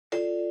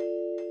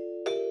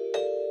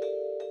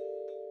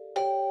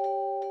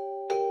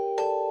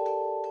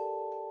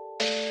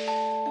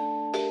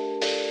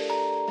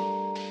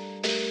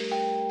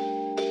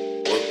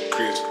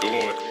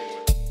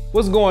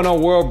What's going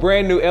on, world?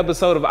 Brand new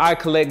episode of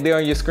iCollect there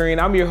on your screen.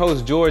 I'm your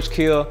host, George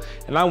Kiel,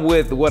 and I'm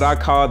with what I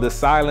call the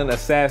silent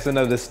assassin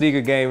of the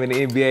sneaker game in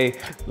the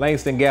NBA,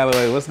 Langston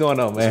Galloway. What's going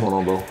on, man? What's going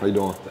on, bro? How you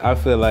doing? I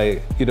feel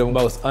like you're the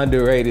most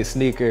underrated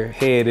sneaker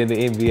head in the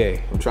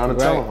NBA. I'm trying to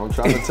tell him. I'm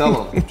trying to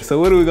tell him.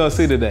 So what are we gonna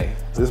see today?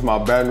 This is my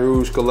Baton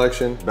Rouge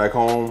collection back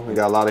home. We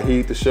got a lot of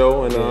heat to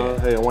show, and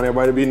hey, I want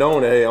everybody to be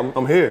known that, hey,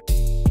 I'm here.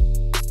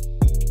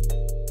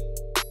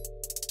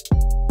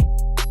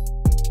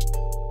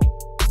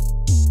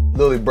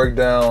 Literally break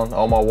down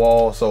all my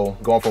walls, so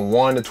going from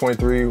 1 to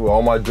 23 with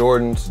all my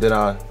Jordans. Then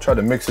I tried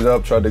to mix it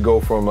up, tried to go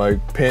from like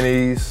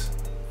pennies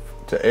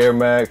to Air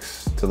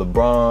Max to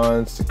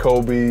LeBrons to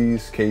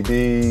Kobe's,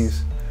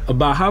 KD's.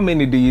 About how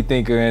many do you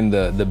think are in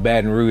the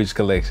Baton Rouge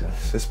collection?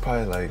 It's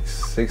probably like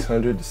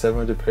 600 to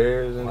 700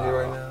 pairs in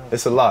here right now.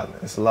 It's a lot.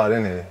 It's a lot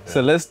in here. So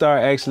let's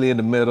start actually in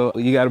the middle.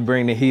 You got to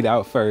bring the heat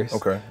out first.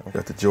 Okay. I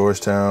got the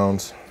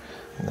Georgetowns.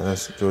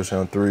 That's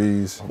Georgetown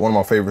 3s. One of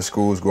my favorite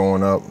schools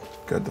growing up.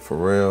 Got the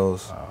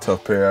Pharrells. Wow.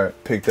 Tough pair I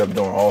picked up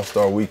during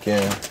All-Star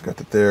weekend. Got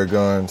the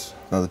Theraguns,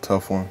 another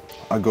tough one.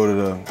 I go to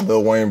the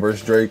Lil Wayne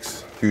vs.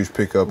 Drake's. Huge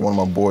pickup. One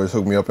of my boys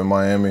hooked me up in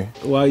Miami.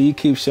 While you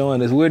keep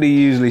showing us, where do you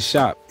usually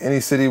shop?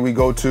 Any city we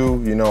go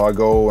to, you know, I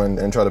go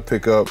and try to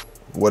pick up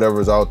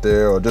whatever's out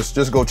there, or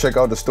just go check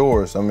out the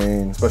stores. I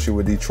mean, especially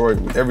with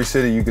Detroit, every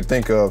city you could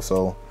think of,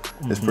 so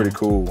it's pretty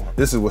cool.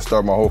 This is what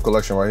started my whole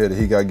collection right here, the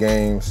He Got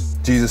Games,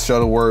 Jesus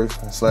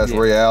Shuttleworth /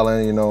 Ray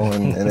Allen, you know,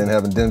 and then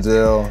having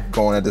Denzel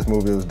going at this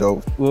movie, it was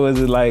dope. What was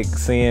it like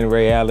seeing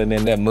Ray Allen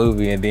in that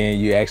movie and then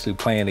you actually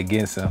playing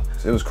against him?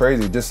 It was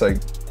crazy, just like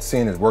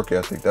seeing his work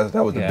ethic. That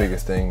was the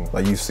biggest thing.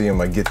 Like you see him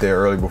like get there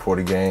early before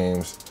the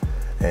games,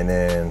 and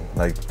then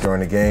like during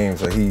the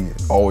games, like he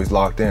always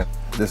locked in.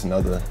 This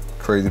another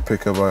crazy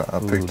pickup I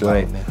picked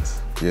up.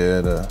 Yeah,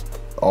 the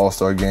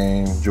All-Star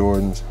game,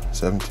 Jordans,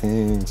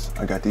 17s.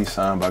 I got these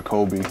signed by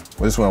Kobe.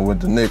 This one I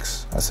went to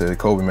Knicks. I said,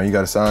 Kobe, man, you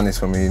gotta sign these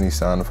for me, and he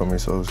signed them for me,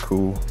 so it was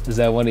cool. Is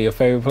that one of your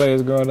favorite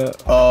players growing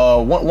up?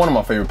 One of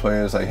my favorite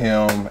players, like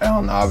him,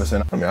 Allen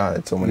Iverson. I mean, I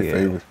had so many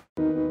favorites.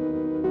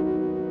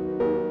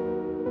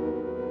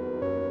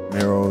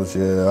 Mirrors,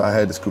 yeah, I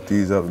had to scoop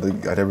these up. They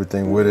got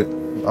everything with it.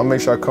 I'll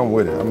make sure I come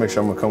with it. I'll make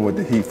sure I'm gonna come with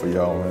the heat for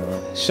y'all,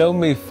 man. Show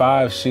me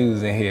 5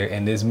 shoes in here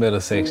in this middle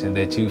section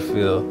that you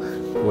feel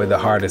were the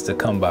hardest to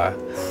come by.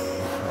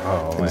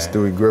 Oh, man. The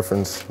Stewie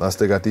Griffins. I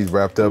still got these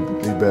wrapped up,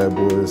 these bad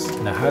boys.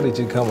 Now, how did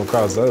you come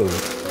across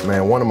those?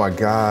 Man, one of my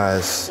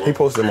guys, he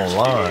posted them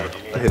online.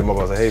 I hit him up,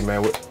 I was like, hey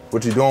man,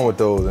 what you doing with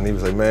those? And he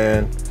was like,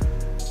 man,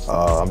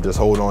 I'm just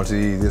holding on to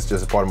these. It's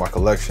just a part of my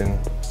collection.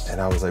 And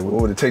I was like, what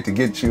would it take to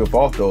get you up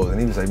off those? And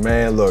he was like,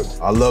 man, look,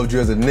 I loved you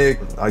as a Knick.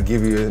 I'll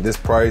give you this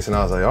price. And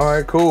I was like, all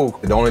right, cool.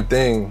 The only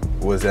thing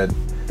was that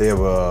they have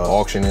an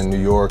auction in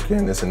New York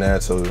and this and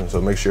that.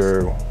 So make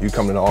sure you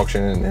come to the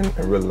auction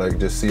and really like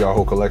just see our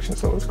whole collection.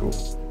 So it's cool.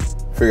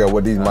 Figure out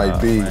what these might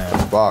be for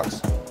the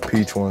box.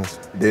 Peach ones.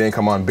 They didn't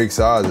come on big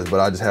sizes, but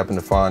I just happened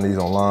to find these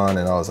online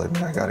and I was like,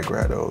 man, I gotta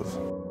grab those.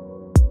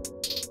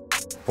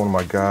 One of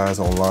my guys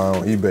online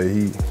on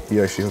eBay,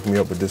 he actually hooked me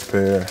up with this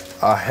pair.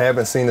 I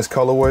haven't seen this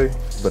colorway,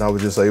 but I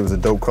was just like, it was a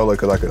dope color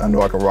because I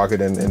know I can rock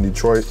it in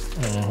Detroit.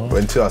 But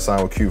until I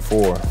signed with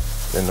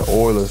Q4, and the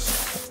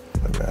Oilers,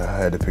 man, I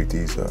had to pick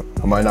these up.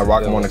 I might not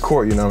rock them on the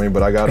court, you know what I mean,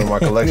 but I got them in my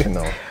collection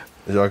though.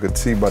 As y'all could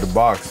see by the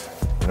box,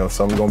 you know,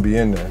 something's gonna be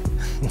in there.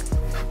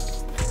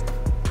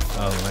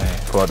 Oh man.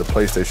 Pull out the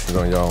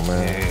PlayStations on y'all,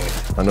 man.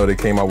 Yeah. I know they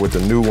came out with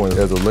the new one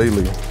as of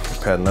lately.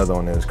 Patent leather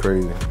on there is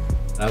crazy.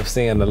 I've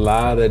seen a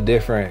lot of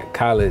different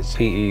college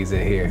PEs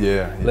in here.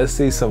 Yeah. Let's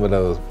see some of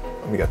those.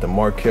 We got the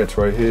Marquettes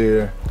right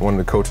here. One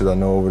of the coaches I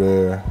know over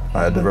there.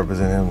 I had to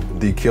represent him,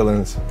 D.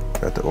 Killings.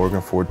 Got the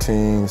Oregon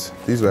 14s.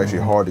 These were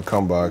actually hard to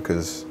come by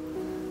because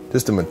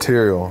just the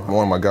material.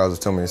 One of my guys was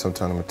telling me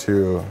sometimes the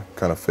material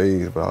kind of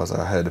fades, but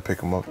I had to pick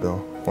them up though.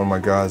 One of my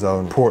guys out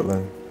in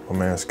Portland, my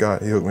man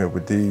Scott, he hooked me up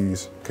with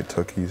these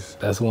Kentuckys.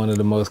 That's one of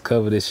the most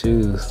coveted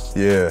shoes.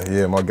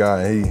 Yeah, my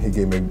guy, he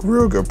gave me a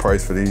real good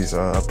price for these.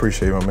 I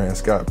appreciate my man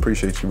Scott,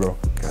 appreciate you, bro.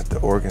 Got the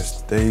Oregon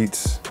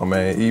States. My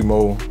man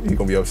Emo, he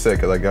gonna be upset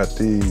because I got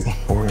these.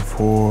 Oregon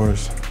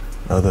 4s,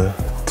 another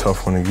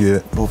tough one to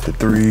get. Both the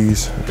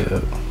 3s. Yeah.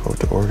 Both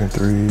the Oregon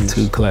 3s.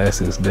 2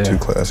 classics there. 2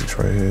 classics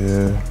right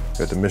here, yeah.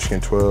 Got the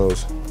Michigan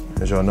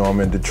 12s. As y'all know, I'm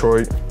in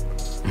Detroit.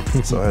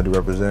 So I had to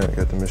represent.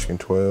 Got the Michigan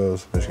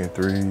 12s, Michigan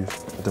 3s,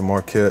 got the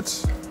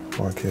Marquettes,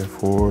 Marquette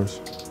 4s,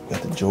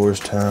 got the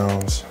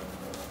Georgetowns.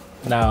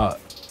 Now,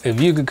 if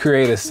you could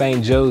create a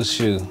St. Joe's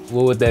shoe,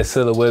 what would that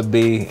silhouette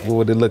be? What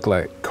would it look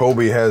like?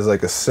 Kobe has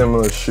like a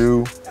similar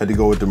shoe. Had to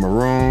go with the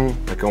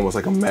maroon, like almost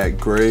like a matte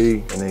gray,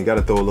 and then you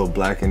gotta throw a little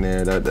black in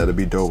there. That'd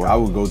be dope. I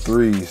would go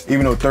 3s,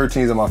 even though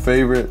 13s are my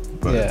favorite,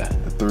 but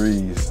the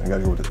 3s, I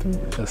gotta go with the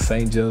 3s. The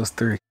St. Joe's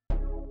 3.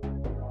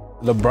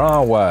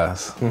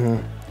 LeBron-wise,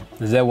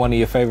 is that one of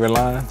your favorite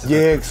lines?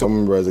 Yeah, so I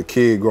remember as a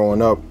kid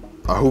growing up,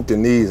 I hooped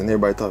in these and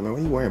everybody thought, man, why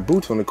you wearing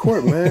boots on the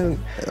court,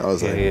 man? And I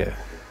was like,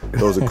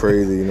 those are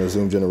crazy, you know,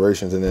 Zoom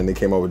Generations. And then they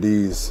came out with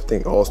these, I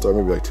think All-Star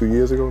maybe like 2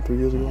 years ago, 3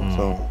 years ago.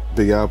 So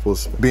Big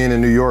Apples. Being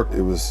in New York,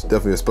 it was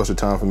definitely a special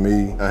time for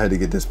me. I had to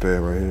get this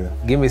pair right here.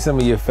 Give me some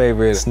of your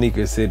favorite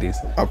sneaker cities.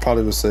 I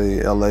probably would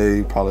say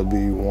LA, probably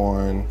be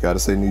one. Gotta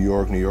say New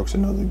York. New York's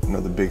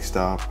another big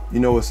stop. You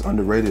know what's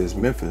underrated is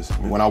Memphis.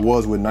 When I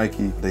was with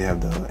Nike, they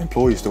have the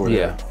employee store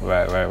there.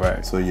 Yeah,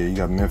 right. So yeah, you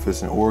got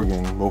Memphis and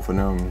Oregon, both of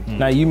them.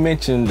 Now you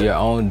mentioned your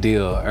own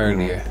deal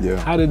earlier. Yeah.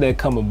 How did that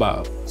come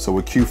about? So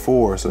with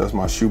Q4, so that's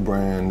my shoe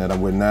brand that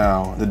I'm with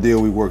now, the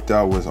deal we worked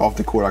out was off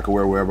the court I could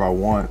wear wherever I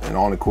want, and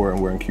on the court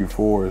I'm wearing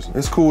Q4s.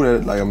 It's cool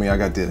that, like, I mean, I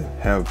got to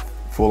have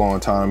full-on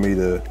autonomy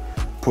to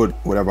put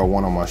whatever I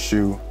want on my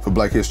shoe. For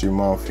Black History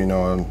Month, you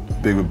know,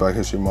 I'm big with Black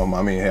History Month.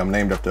 I mean, hey, I'm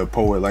named after a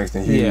poet,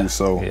 Langston Galloway,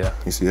 so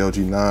you see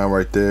LG9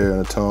 right there on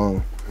the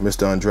tongue,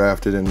 Mr.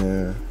 Undrafted in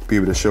there. Be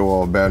able to show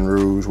all Baton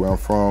Rouge, where I'm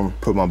from.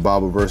 Put my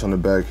Bible verse on the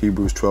back,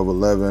 Hebrews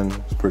 12:11.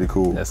 It's pretty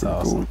cool. That's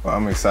awesome. Cool.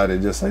 I'm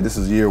excited. Just like this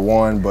is year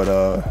one, but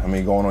I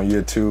mean, going on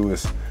year two,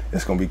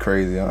 it's gonna be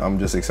crazy. I'm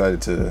just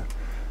excited to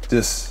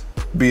just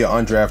be an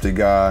undrafted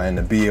guy and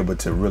to be able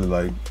to really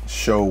like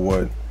show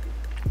what,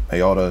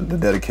 hey, all the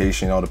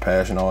dedication, all the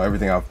passion,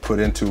 everything I've put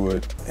into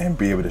it, and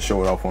be able to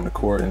show it off on the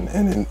court and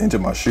into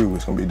my shoe.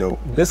 It's gonna be dope.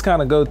 Let's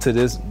kind of go to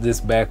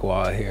this back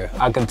wall here.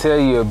 I can tell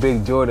you're a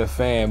big Jordan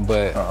fan,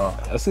 but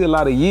I see a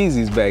lot of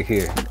Yeezys back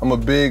here. I'm a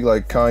big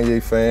like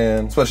Kanye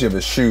fan, especially of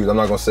his shoes. I'm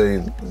not gonna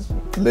say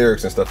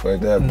lyrics and stuff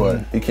like that, but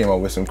he came out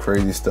with some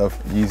crazy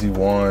stuff. Yeezy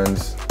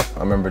ones. I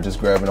remember just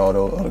grabbing all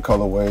the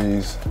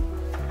colorways,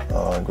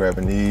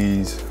 grabbing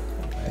these.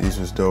 These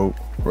was dope.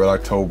 Red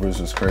Octobers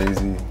was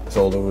crazy.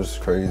 Solo was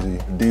crazy.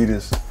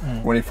 Adidas,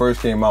 when he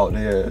first came out,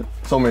 they had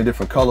so many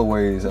different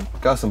colorways.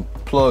 Got some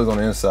plugs on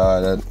the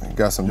inside that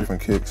got some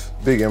different kicks.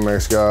 Big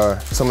MX guy.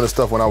 Some of the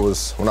stuff when I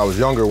was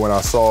younger, when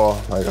I saw,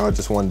 like, I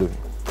just wanted to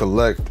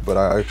collect, but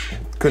I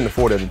couldn't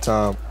afford it at the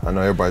time. I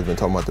know everybody's been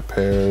talking about the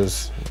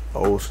pairs, the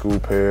old school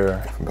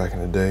pair from back in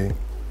the day.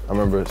 I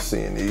remember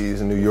seeing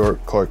these in New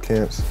York, Clark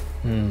Kent's.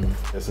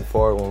 It's a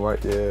Safari one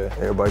right there.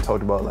 Everybody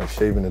talked about like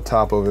shaving the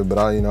top of it, but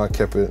I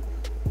kept it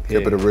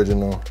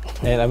original.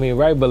 And I mean,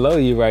 right below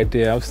you right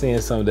there, I'm seeing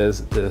some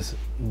that's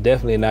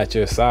definitely not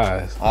your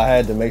size. I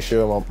had to make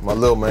sure my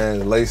little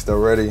man laced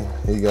already.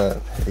 He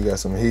got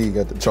some heat. He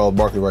got the Charles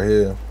Barkley right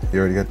here. He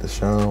already got the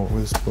Sean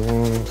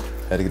Witherspoon.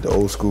 Had to get the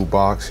old school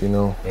box, you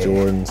know,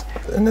 Jordans.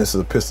 And this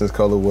is a Pistons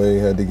colorway.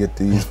 Had to get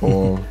these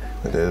for him.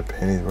 The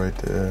pennies right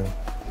there.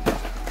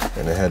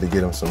 And they had to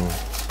get him some.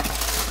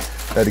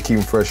 Had to keep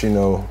him fresh, you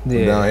know.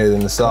 Down here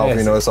in the South, classic.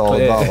 You know, it's all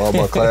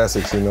about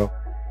classics, you know.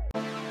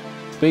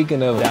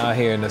 Speaking of down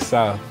here in the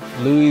South,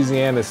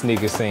 Louisiana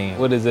sneaker scene,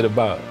 what is it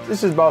about?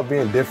 It's just about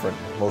being different.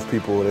 Most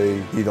people,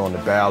 they either on the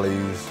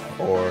Bally's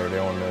or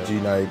they're on the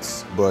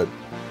G-Nights. But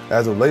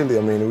as of lately,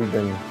 I mean, we've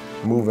been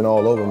moving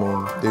all over. I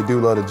mean, they do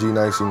love the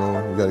G-Nights, you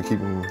know. We got to keep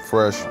them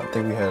fresh. I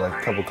think we had like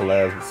a couple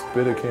collabs.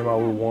 Spitter came out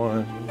with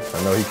one.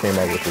 I know he came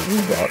out with the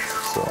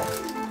Reeboks,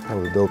 so. It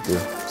was dope to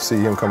see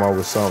him come out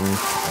with something.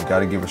 I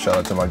gotta give a shout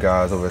out to my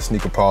guys over at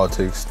Sneaker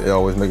Politics. They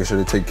always making sure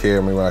they take care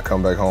of me when I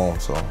come back home,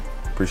 so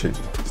appreciate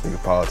you, Sneaker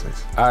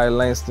Politics. All right,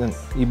 Langston,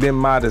 you've been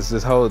modest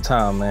this whole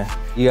time, man.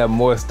 You got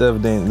more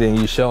stuff than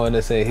you showing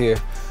us in here.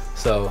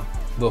 So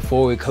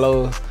before we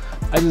close,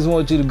 I just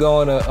want you to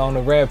go on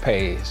a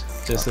rampage.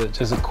 Just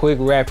a quick,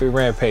 rapid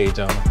rampage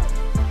on them.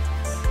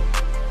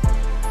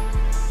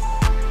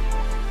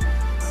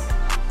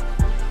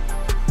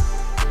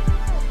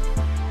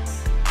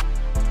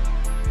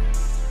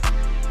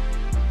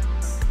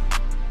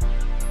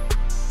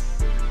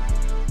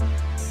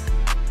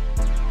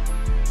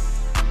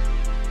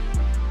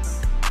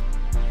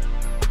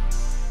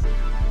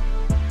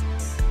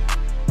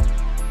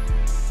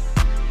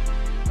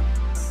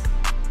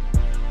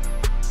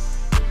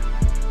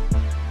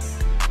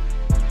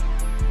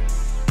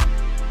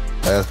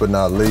 Last but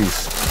not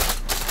least,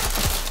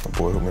 my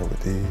boy hooked me up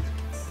with these.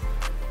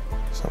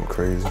 Something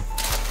crazy.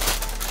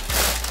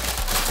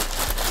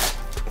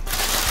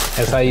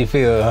 That's how you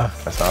feel, huh?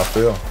 That's how I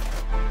feel.